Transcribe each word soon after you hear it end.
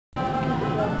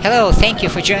Hello, thank you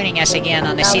for joining us again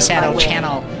on the CSATL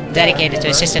channel dedicated to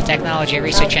assistive technology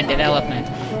research and development.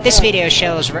 This video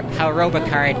shows how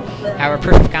RoboCart, our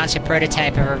proof-of-concept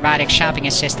prototype of a robotic shopping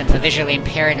assistant for visually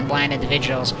impaired and blind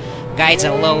individuals, guides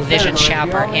a low-vision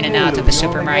shopper in and out of the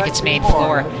supermarket's main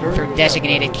floor through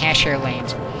designated cashier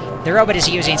lanes. The robot is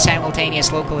using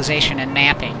simultaneous localization and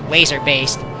mapping,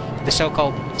 laser-based, the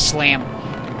so-called SLAM.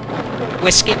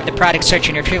 We skipped the product search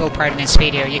and retrieval part in this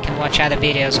video. You can watch other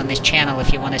videos on this channel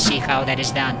if you want to see how that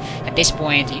is done. At this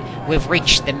point, we've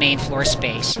reached the main floor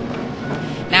space.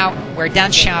 Now, we're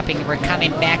done shopping. We're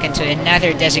coming back into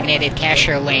another designated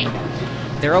cashier lane.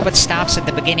 The robot stops at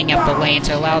the beginning of the lane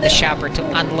to allow the shopper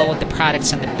to unload the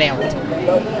products on the belt.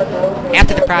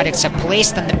 After the products are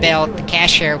placed on the belt, the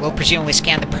cashier will presumably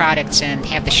scan the products and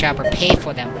have the shopper pay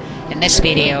for them. In this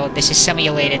video, this is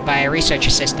simulated by a research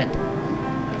assistant.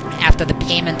 After the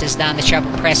payment is done, the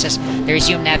shopper presses the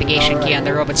resume navigation key on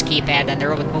the robot's keypad and the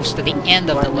robot moves to the end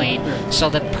of the lane so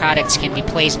that products can be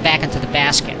placed back into the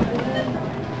basket.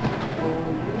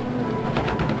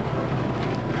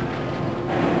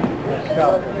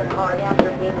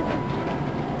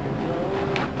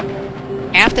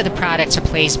 After the products are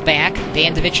placed back, the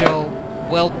individual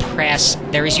will press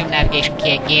the resume navigation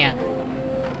key again.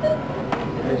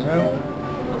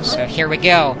 So here we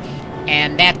go.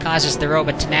 And that causes the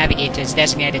robot to navigate to its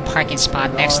designated parking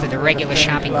spot next to the regular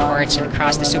shopping carts and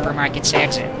across the supermarket's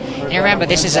exit. And remember,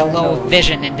 this is a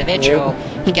low-vision individual.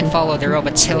 He can follow the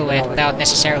robot's silhouette without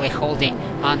necessarily holding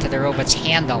onto the robot's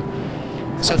handle.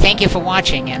 So thank you for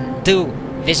watching, and do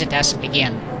visit us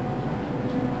again.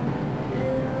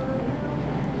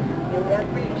 You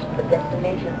have reached the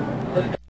destination.